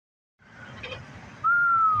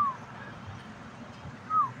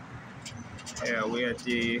Yeah, we're at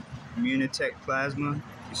the IMMUnOTeK plasma.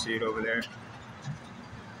 You see it over there.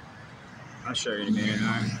 I'll show you in a minute,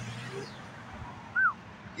 alright?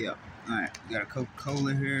 Yep. Alright, we got a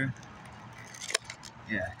Coca-Cola here.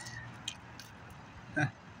 Yeah.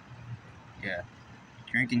 Yeah.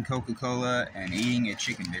 Drinking Coca-Cola and eating a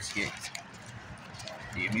chicken biscuit.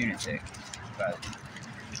 The IMMUnOTeK. But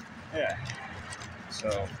yeah.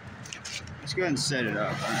 So let's go ahead and set it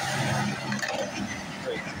up.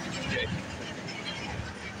 Okay.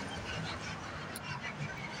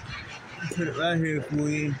 Put it right here for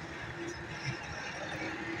you.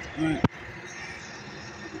 Alright.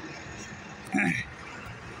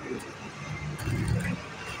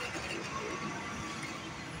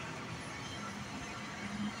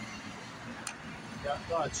 Yeah, I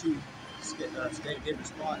thought I'd choose stay a different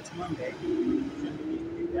spot. It's Monday.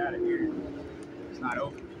 Shouldn't get out of here. It's not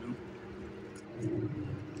open, you know.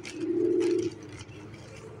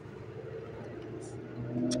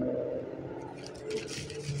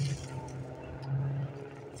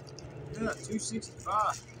 Yeah,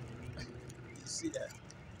 265. You see that?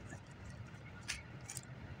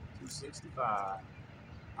 265.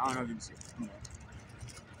 I don't know if you can see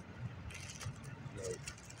it.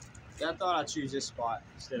 Yeah, I thought I'd choose this spot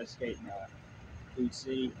instead of skating Food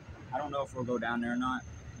City. I don't know if we'll go down there or not.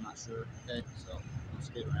 I'm not sure. Okay, so we'll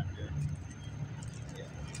skate around here. Yeah.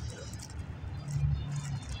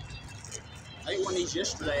 I ate one of these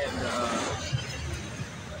yesterday at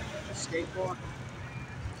the skate park.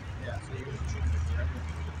 Yeah, so here's the chicken right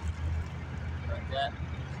here. Like that.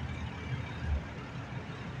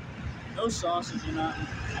 No sausage or nothing.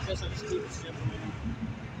 I guess I'll just keep it simple.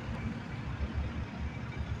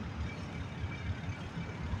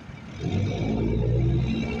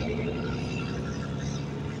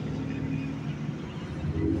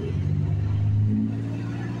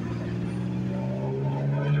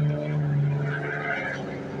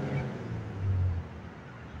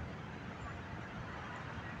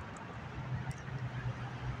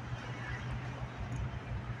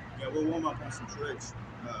 Yeah, we'll warm up on some tricks.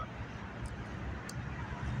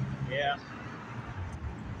 Yeah.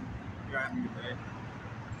 Driving your bed.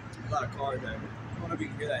 A lot of cars there. I don't know if you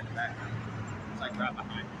can hear that in the background. It's like right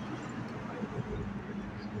behind me.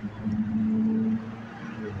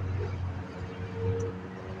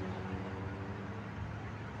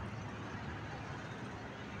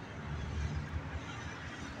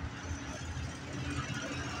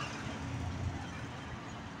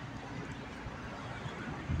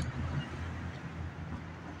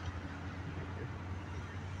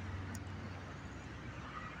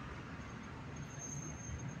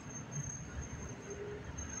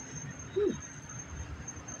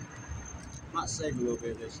 Might save a little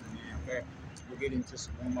bit of this in there, okay? We'll get into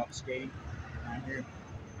some warm-up skating right here.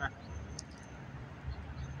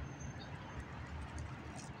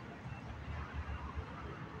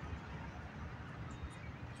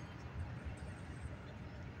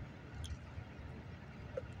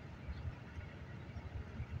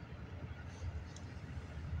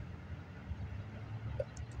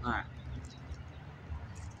 Alright.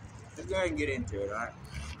 Let's go ahead and get into it, alright?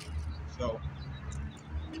 So,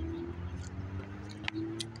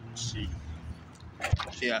 see.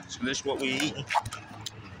 Yeah, so this is what we eat.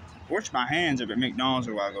 Wash my hands up at McDonald's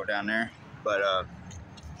while I go down there. But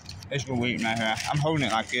this is what we eat right here. I'm holding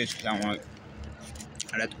it like this because I don't want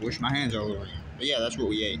I'd have to wash my hands all over. But yeah, that's what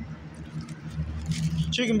we ate.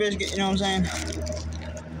 Chicken biscuit, you know what I'm saying?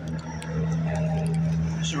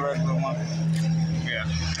 Just a regular one. Yeah.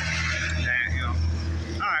 Nah, you know.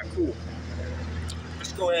 Alright, cool.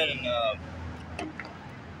 Let's go ahead and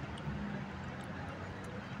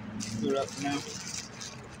put it up for now.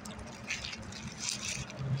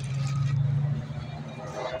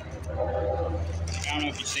 I don't know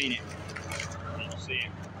if you've seen it. You can see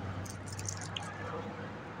it.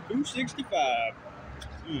 265.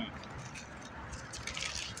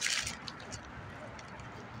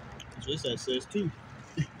 Just that says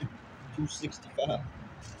 265.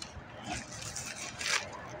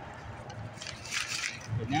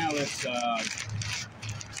 But now let's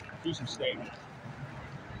do some skating.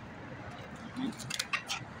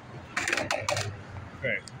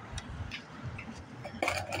 Okay.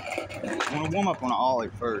 I want to warm up on an ollie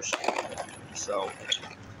first. So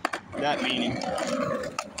that meaning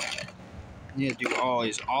you need to do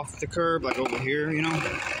ollies off the curb, like over here, you know?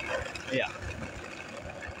 Yeah.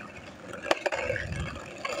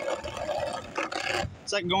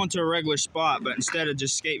 It's like going to a regular spot, but instead of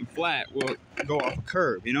just skating flat, we'll go off a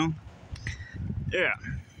curb, you know? Yeah.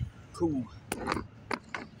 Cool.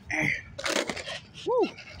 Woo!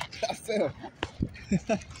 I fell.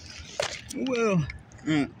 Well.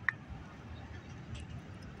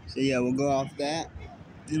 So yeah, we'll go off that,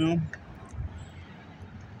 you know.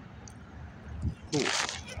 Cool.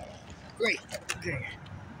 Great. Okay.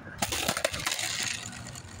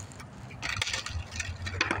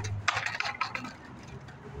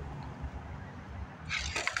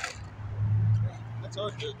 That's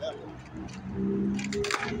always good, that one.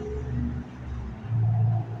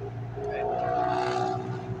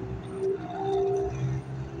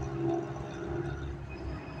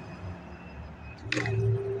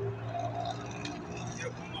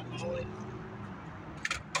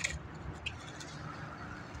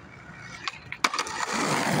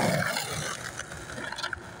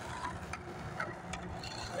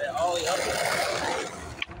 Yeah, ollie up.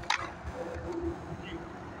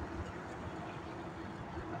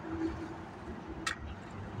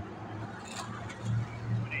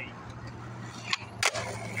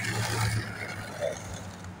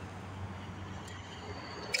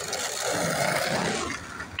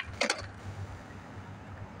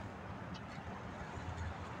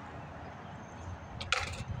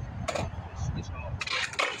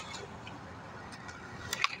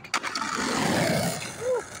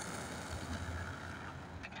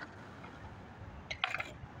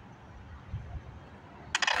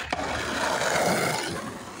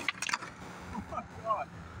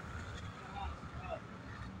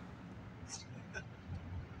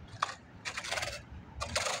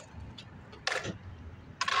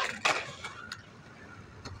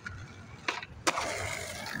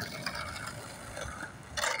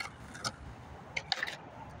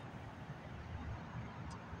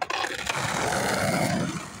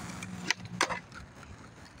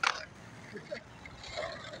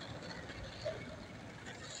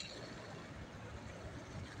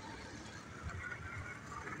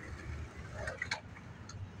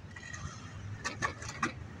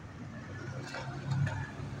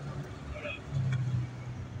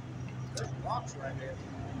 There's rocks right there.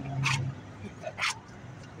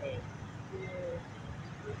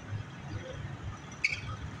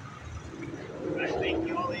 I think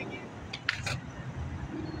you all in here.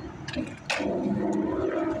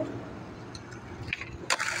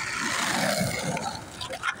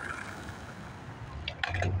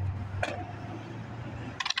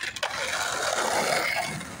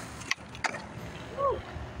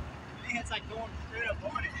 It's like going straight up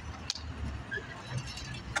on it.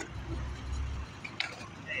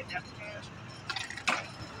 Hey, that's cash.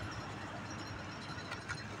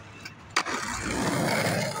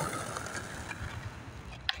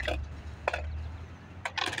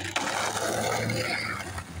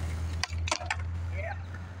 Yeah,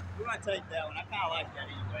 we might take that one. I kind of like that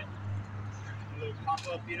anyway. A little pop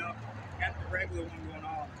up, you know. Got the regular one going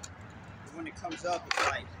on. But when it comes up, it's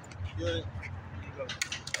like good. You go.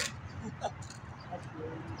 That's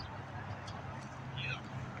good. Yeah.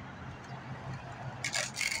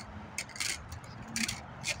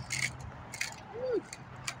 Woo.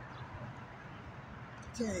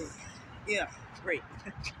 Okay. Yeah, great.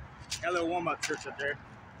 Got a little warm-up church up there.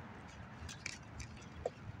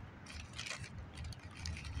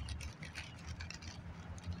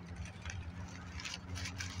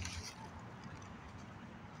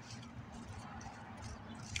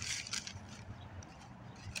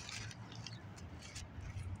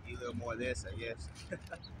 Need a little more of this, I guess.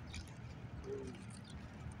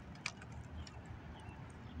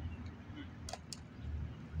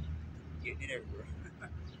 Getting it everywhere.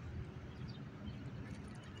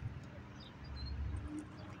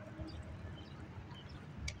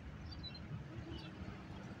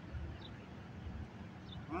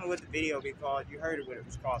 I don't know what the video will be called. You heard what it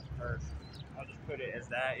was called first. I'll just put it as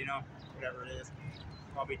that, you know, whatever it is.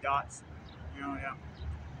 Probably dots, you know, yeah.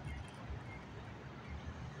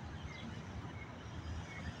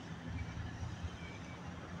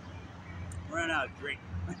 Run out of drink.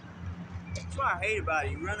 That's what I hate about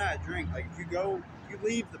it. You run out of drink. Like if you go, you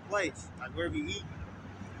leave the place, like wherever you eat,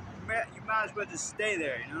 you might as well just stay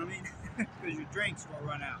there. You know what I mean? Because your drinks will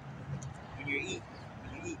run out when you eat.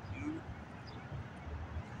 When you eat, you know.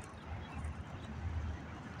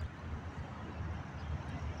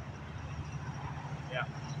 Yeah.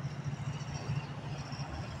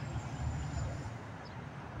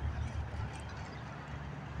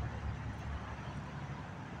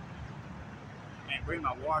 Man, bring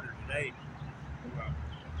my water today.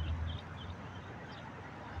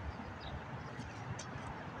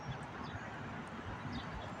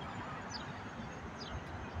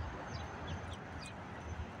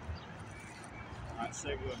 Alright,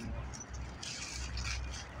 say good more.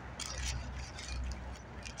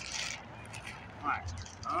 Alright.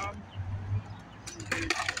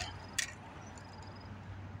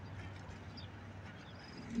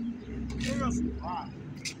 For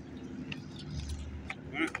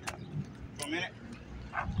a minute.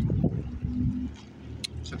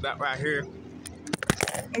 It's about right here.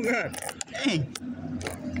 Oh god, dang. I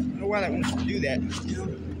don't know why that wants to do that.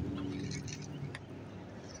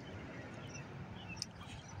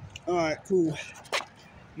 Alright, cool. I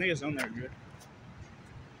think it's on there good.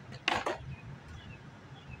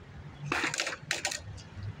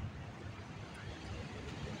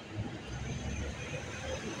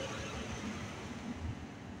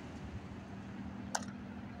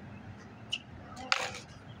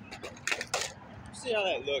 See how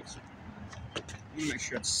that looks. Let me make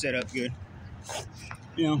sure it's set up good.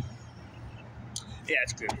 You know? Yeah,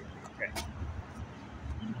 it's good. Okay.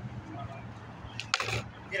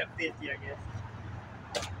 Get a 50, I guess.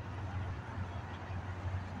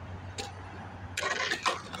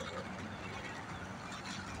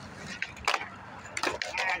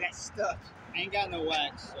 I got stuck. I ain't got no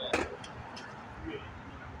wax, so.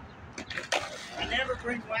 I never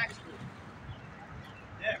bring wax with me.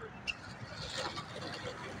 Never.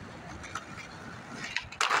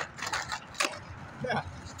 Yeah,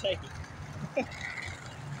 just take it.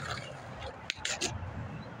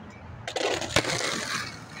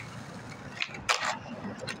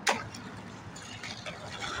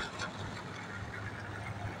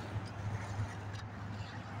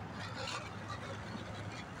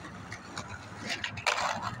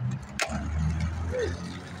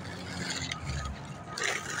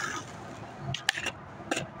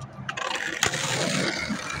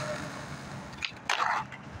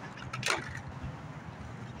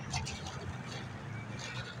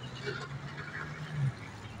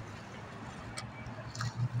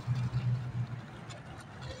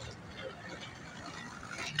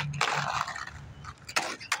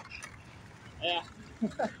 Yeah.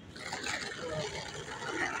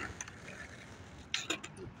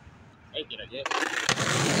 Take it, I guess.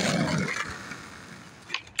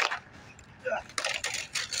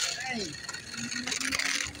 Dang.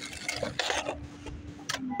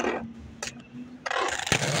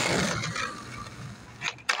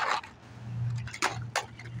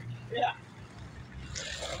 Yeah.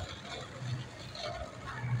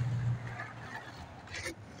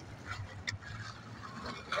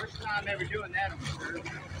 First time ever doing that, I'm sure.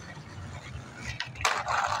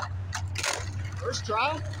 First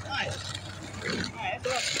try? Nice. Alright,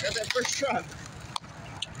 that's that first try.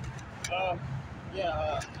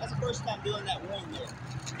 That's the first time doing that one though.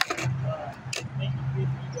 Maybe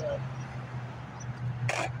 50 to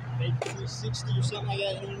maybe 360 or something like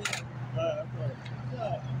that. You know what I mean?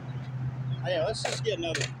 Okay. Yeah, let's just get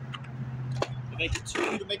another. To make it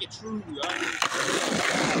true.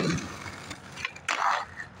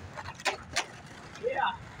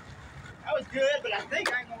 Yeah, that was good, but I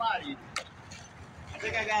think I ain't gonna lie to you. I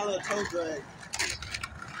think I got a little toe drag. I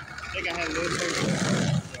think I had a little toe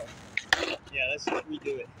drag. So, yeah, let's just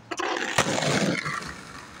redo it.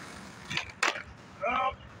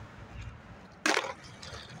 Oh.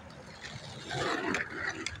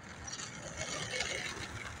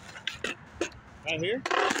 Right here?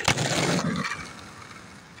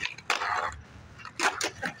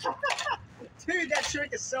 Dude, that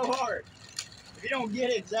trick is so hard. If you don't get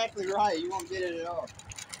it exactly right, you won't get it at all.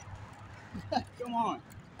 Come on.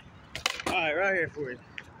 Alright, right here for you.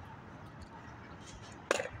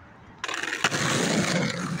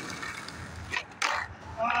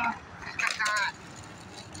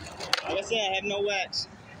 Like I said, I have no wax.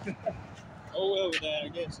 Oh well with that, I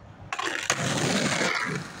guess.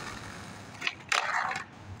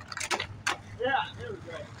 Yeah, there we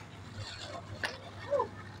go. Woo.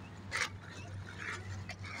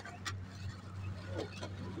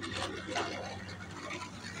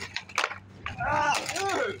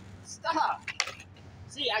 Dude, stop.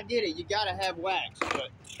 See, I get it. You gotta have wax, but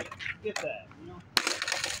get that, you know?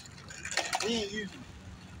 We ain't using it.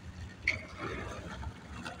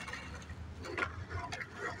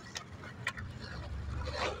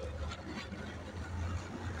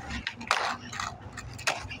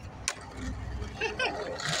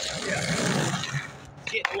 Yeah.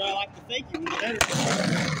 Get where I like to think you was better.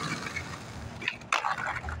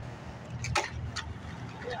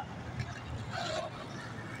 Yeah.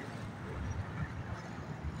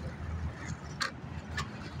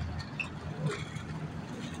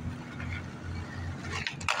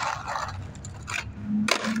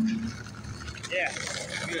 Yeah,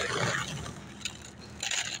 good.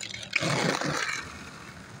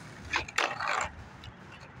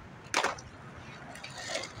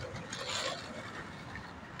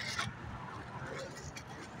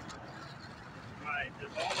 Alright, the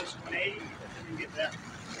ball is 180. Let me get that.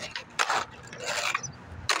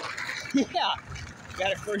 Yeah,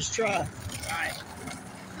 got it first try. All right.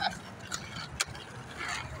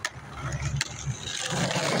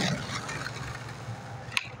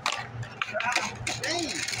 Dang,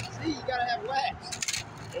 see, you gotta have wax.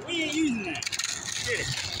 And we ain't using that. Get it.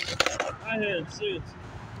 Right here, see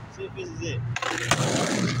if this is it.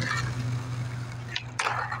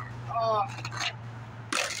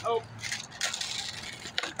 Oh,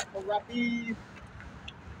 rapid.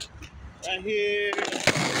 Right here.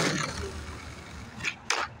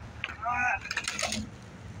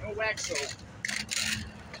 No wax soap.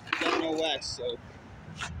 Got no wax soap.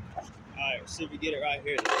 Alright, let's see if we get it right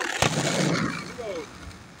here. Let's go.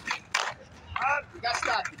 We got to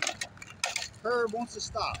stop it. Curb wants to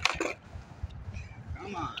stop.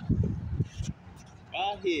 Come on.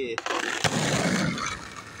 Right here.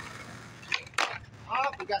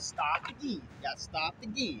 We got stopped again. Got stopped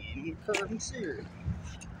again on the curb and series.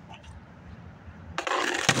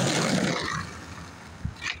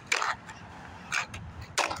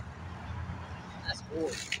 That's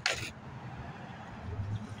horrible.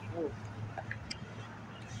 Horrible.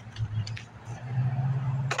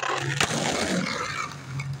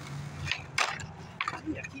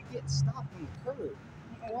 Dude, I keep getting stopped on the curb.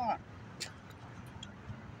 I don't know why.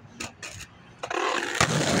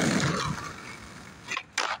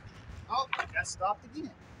 I got stopped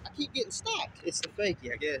again. I keep getting stopped. It's the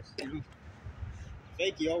fakie, I guess. You know?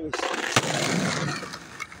 Fakie always.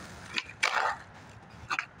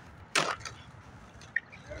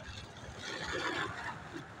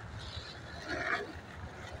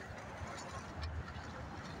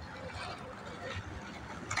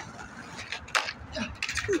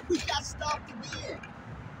 We got stopped again.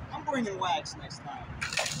 I'm bringing wax next time.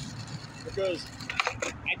 Because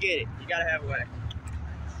I get it. You gotta have wax.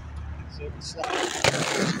 So it can slide.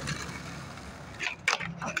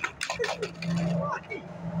 Why?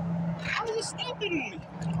 How is it stopping on me?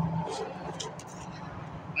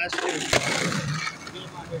 That's good. Get in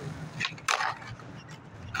my hair.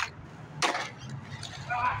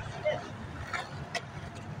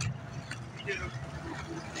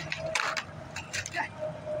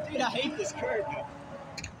 Dude, I hate this curve though.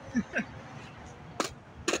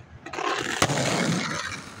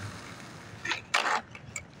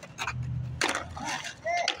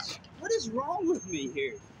 What is wrong with me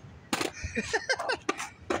here?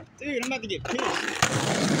 Dude, I'm about to get pissed.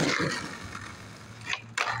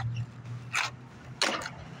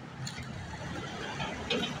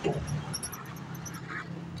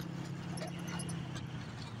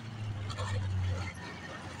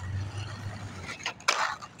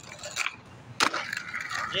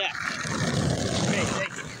 Yeah. Okay,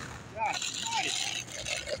 take it. Gosh, nice.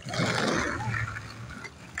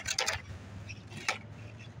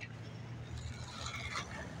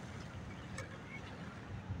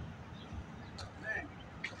 Man.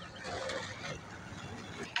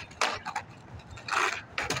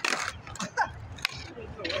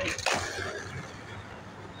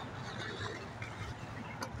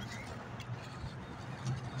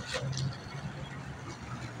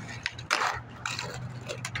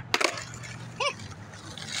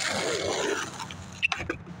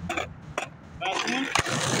 Last one.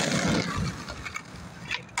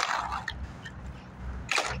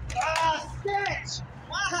 Sketch!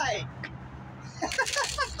 Why?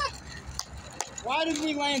 Why did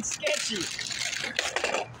we land sketchy?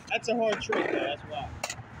 That's a hard trick, though. That's why.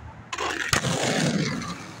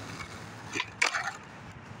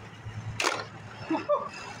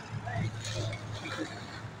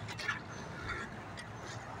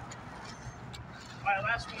 Alright,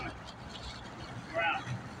 last one. We're out.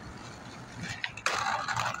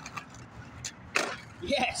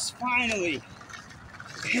 Yes, finally!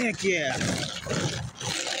 Heck yeah!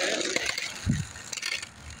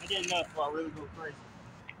 I did enough before I really go crazy.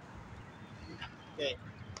 Okay.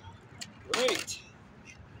 Great!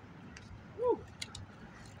 Woo!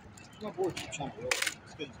 My board keeps trying to roll.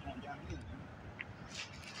 It's because it's going down again.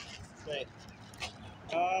 Okay.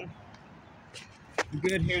 I'm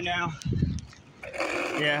good here now.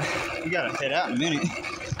 Yeah, we gotta head out in a minute.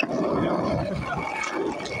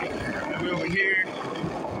 We're over here.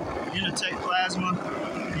 IMMUnOTeK plasma,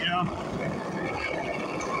 you know.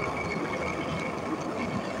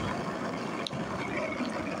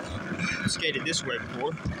 I skated this way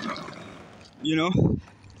before, you know.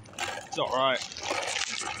 It's all right.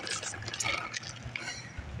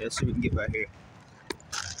 Yeah, let's see if we can get right here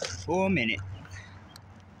for a minute.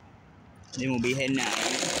 Then we'll be heading out.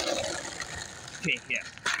 Okay, yeah.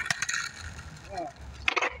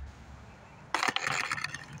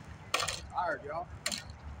 Tired, y'all.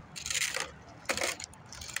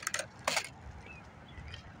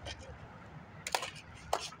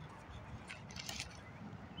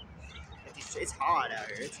 it's hot out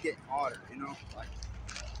here. It's getting hotter, you know. Like,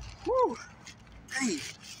 whoo, dang.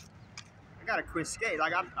 I gotta quit skate.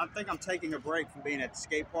 Like I think I'm taking a break from being at the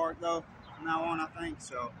skate park though from now on. I think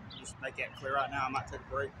so. Just make that clear right now. I might take a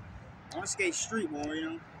break. I want to skate street more, you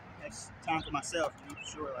know. That's time for myself, you know, for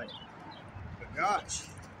sure. Like, but gosh,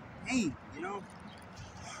 dang, you know.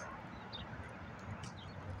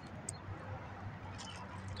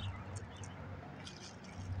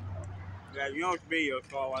 Yeah, you know what the video's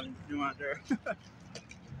called while I'm doing out there.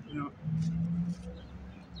 You know.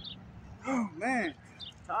 Oh man,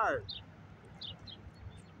 tired.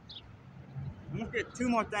 I'm gonna get 2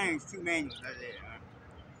 more things, 2 manuals, that's it.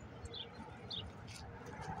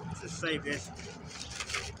 Let's just save this. I'm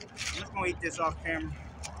just gonna eat this off camera.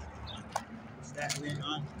 What's that lid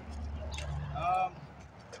on?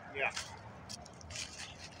 Yeah.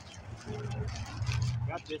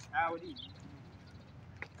 Got this how it is.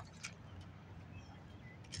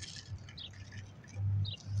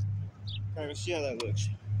 Okay, let's see how that looks.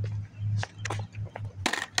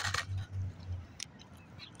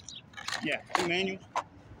 Yeah, 2 manuals.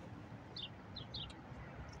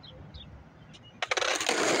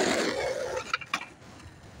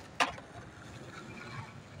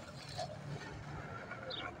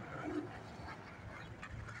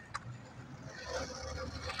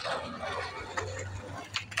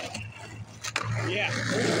 Yeah,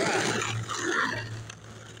 right.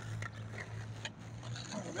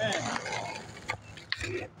 Oh man.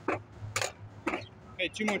 Okay,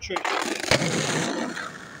 2 more tricks.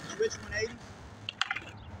 Switch 180.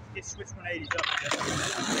 Get switch 180s up.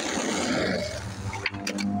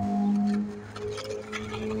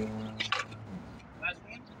 Last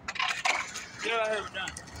one? Yeah, I heard we're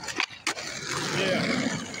done. Yeah.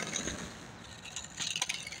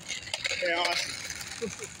 Okay, awesome.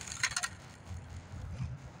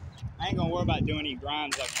 I ain't gonna worry about doing any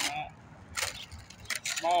grinds like that.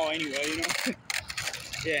 Small anyway, you know?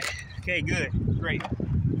 Yeah. Okay, good. Great.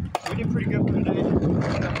 We did pretty good for today.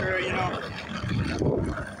 Up here, you know.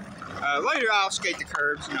 Later I'll skate the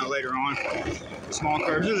curbs, you know, later on. Small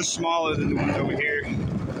curbs. This is smaller than the ones over here.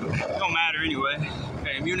 Don't matter anyway.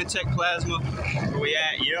 Okay, IMMUnOTeK plasma. Where we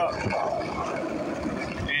at? Yup.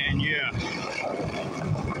 And yeah.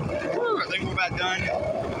 Woo, I think we're about done.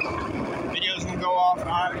 Video's gonna go off.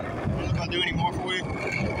 Alright. I don't know if I'll do any more for you.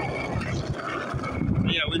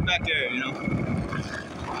 But yeah, we're back there, you know.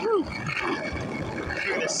 Woo. Look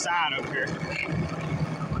at this sign up here.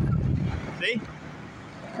 See?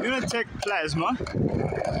 IMMUnOTeK plasma.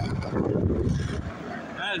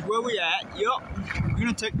 That is where we at. Yup.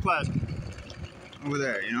 IMMUnOTeK plasma. Over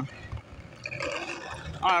there, you know.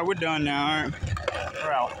 Alright, we're done now. Alright.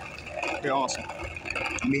 We're out. Okay, awesome.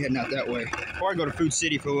 I'll be heading out that way. Or I go to Food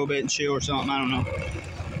City for a little bit and chill or something. I don't know.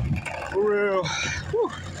 For real.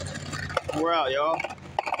 Whew. We're out, y'all.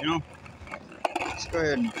 You know? Let's go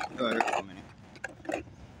ahead and go ahead for a minute.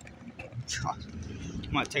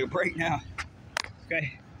 I might take a break now.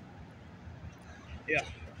 Okay. Yeah.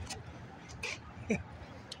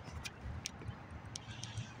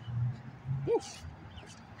 Woo.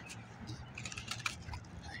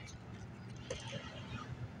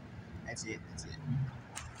 That's it. That's it.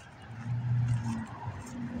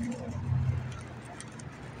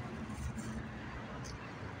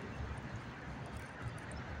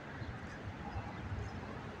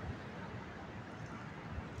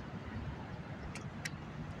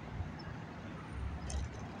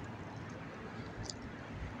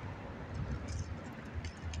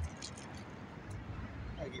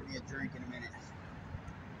 I'll get me a drink in a minute.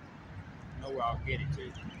 I know where I'll get it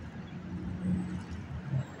to.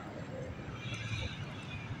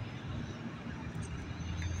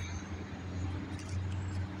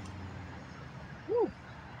 Woo.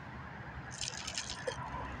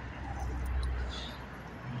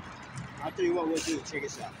 I'll tell you what we'll do. Check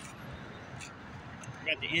this out.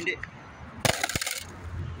 We got to end it.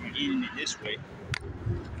 We're ending it this way.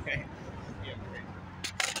 Okay. Yeah, great.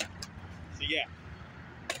 So yeah.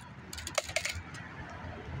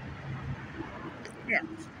 Yeah.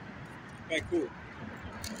 Okay, cool.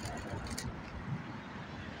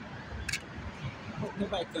 Hope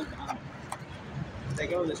nobody comes behind. They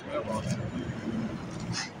go this way.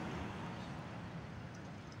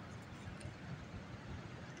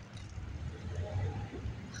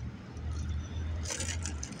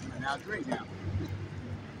 Now drink now.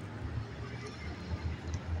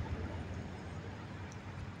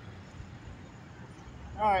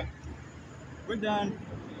 Alright. We're done.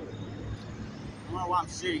 I don't know why I'm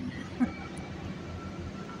sitting here.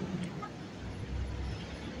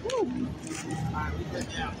 Woo! Alright, we good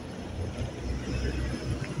now.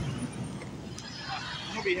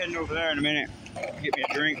 I'll be heading over there in a minute. Get me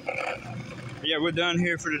a drink. But yeah, we're done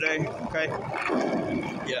here for today. Okay.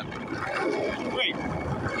 Yeah. Great.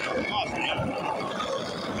 Awesome. Yeah.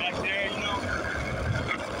 Back there, you know.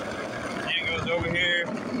 And it goes over here.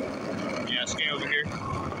 Yeah, stay over here.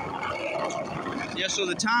 Yeah, so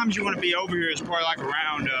the times you want to be over here is probably like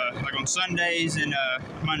around, like on Sundays and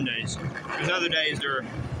Mondays. Because other days they're, you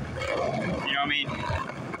know what I mean,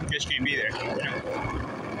 just can't be there, you know.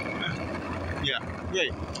 Yeah,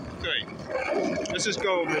 great, great. Let's just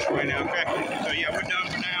go over this way now, okay? So yeah, we're done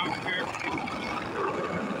for now here.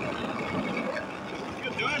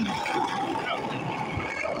 You're done? Yeah.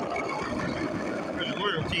 There's a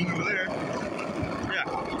Royal King over there. Yeah,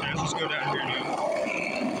 let's just go down here now.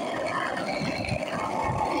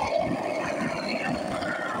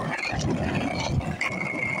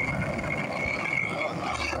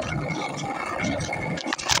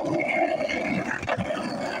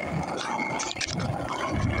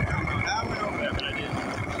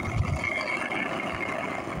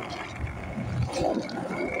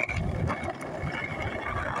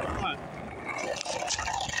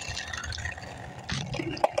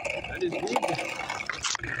 That is good.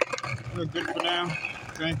 We're good for now.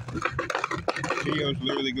 Okay. Video's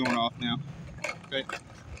literally going off now. Okay.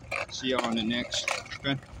 See y'all on the next.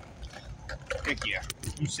 Okay. Heck yeah.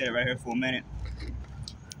 You stay right here for a minute.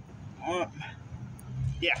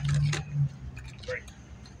 Yeah. Great.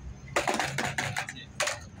 That's it.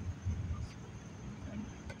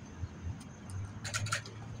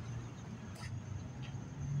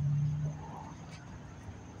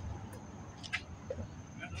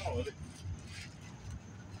 That's all of it.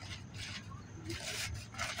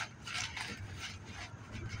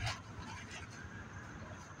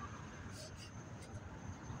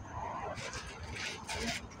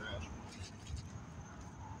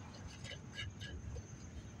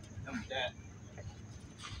 Come with that.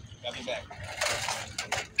 Got me back.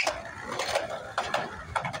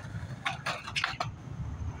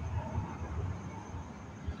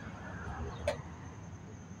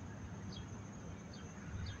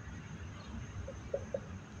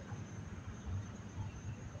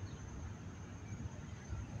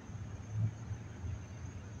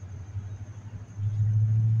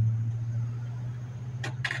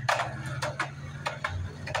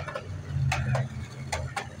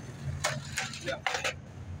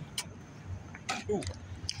 Ooh, look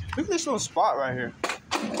at this little spot right here.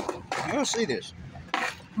 You don't see this.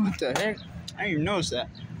 What the heck? I didn't even notice that.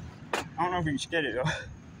 I don't know if you can get it though.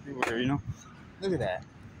 You know? Look at that.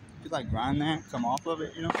 You like grind that, come off of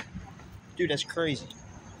it, you know? Dude, that's crazy.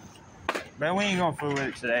 But we ain't gonna fool with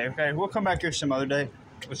it today, okay? We'll come back here some other day.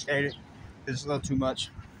 We'll skate it. It's a little too much.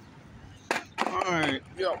 Alright,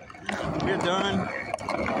 yo. We're done.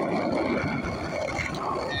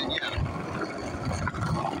 And yeah.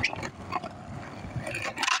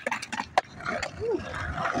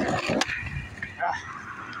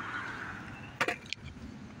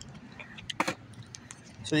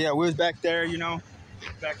 So yeah, we was back there, you know,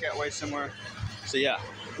 back that way somewhere. So yeah,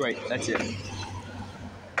 great, that's it.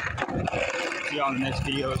 See y'all in the next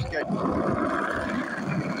video. Okay.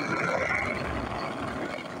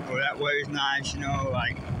 Well, that way is nice, you know,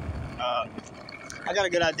 like, I got a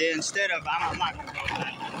good idea. Instead of, I'm not gonna go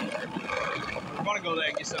there. I'm gonna go there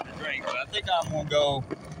and get something to drink, but I think I'm gonna go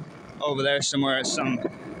over there somewhere at some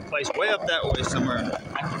place way up that way somewhere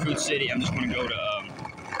after Food City. I'm just gonna go to,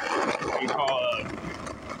 what do you call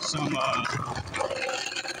some,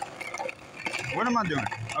 what am I doing?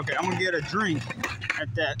 Okay, I'm gonna get a drink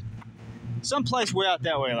at that, someplace way out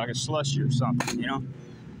that way, like a slushy or something, you know?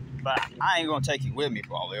 But I ain't gonna take it with me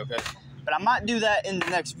probably, okay? But I might do that in the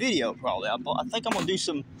next video probably. I think I'm gonna do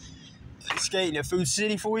some skating at Food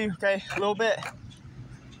City for you, okay? A little bit.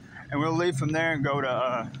 And we'll leave from there and go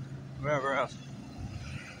to, wherever else.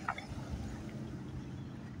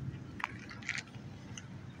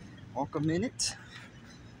 Walk a minute.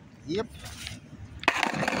 Yep.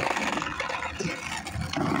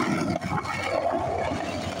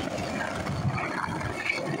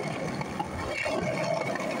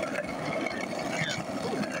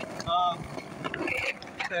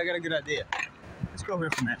 I got a good idea. Let's go here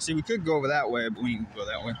from that. See, we could go over that way, but we ain't go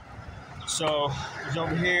that way. So, it's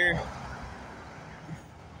over here.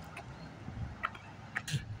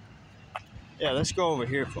 Yeah, let's go over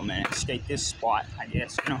here for a minute. Skate this spot, I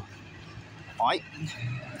guess, you know. Alright.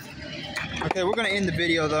 Okay, we're gonna end the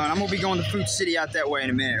video though, and I'm gonna be going to Food City out that way in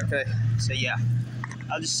a minute, okay? So yeah.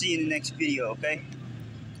 I'll just see you in the next video, okay?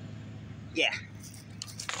 Yeah.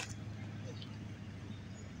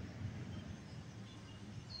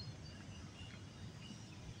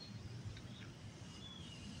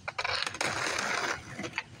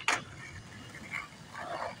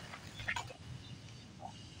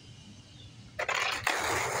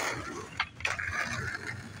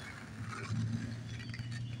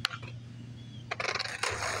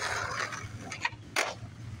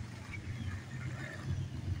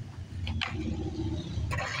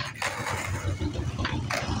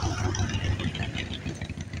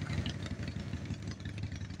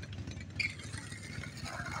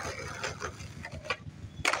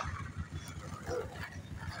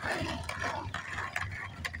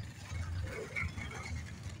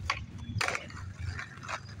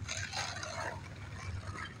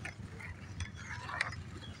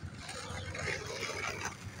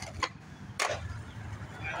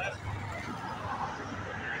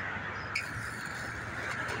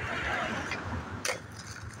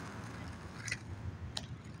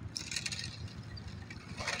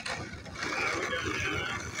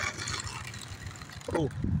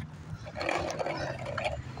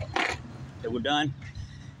 done.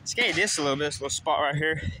 Skated this a little bit, this little spot right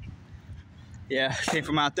here. Yeah, came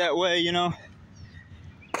from out that way, you know.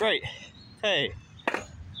 Great. Okay.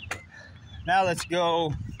 Now let's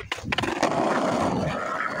go.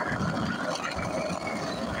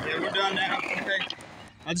 Yeah, we're done now. Okay.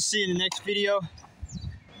 I'll just see you in the next video.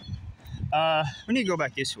 We need to go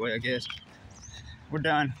back this way, I guess. We're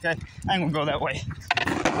done. Okay. I ain't gonna go that way.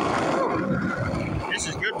 This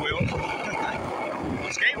is Goodwill.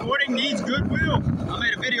 Skateboarding needs Goodwill. I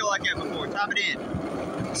made a video like that before. Type it in.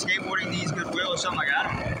 Skateboarding needs Goodwill or something like that. I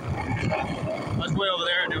don't know. I was way over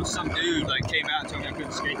there and there was some dude like came out and told me I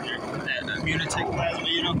couldn't skate there. That IMMUnOTeK plasma,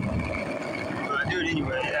 you know. But I do it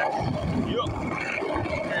anyway. Yeah. Yup.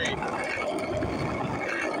 Okay.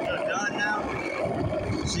 We're done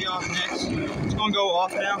now. See y'all next. It's gonna go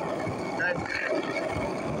off now. Okay.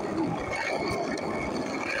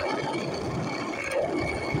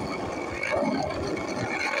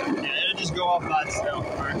 Yeah, it'll just go off by itself.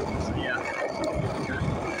 Alright. So yeah. Okay.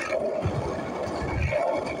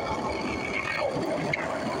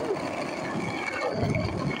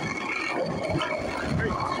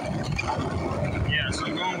 Yeah, so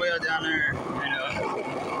I'm going way out down there, and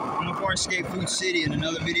I'm gonna probably skate Food City in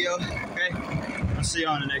another video. Okay. I'll see you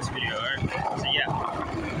on the next video, alright? So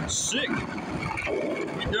yeah. Sick!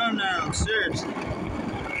 We're done now, I'm serious.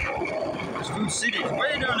 It's Food City, it's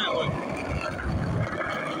way down that way.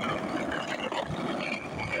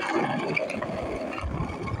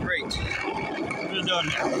 Great. We're done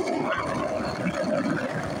now.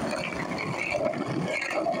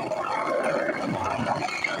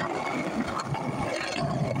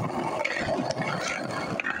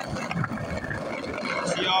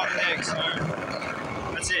 See y'all next, alright?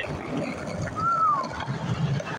 That's it.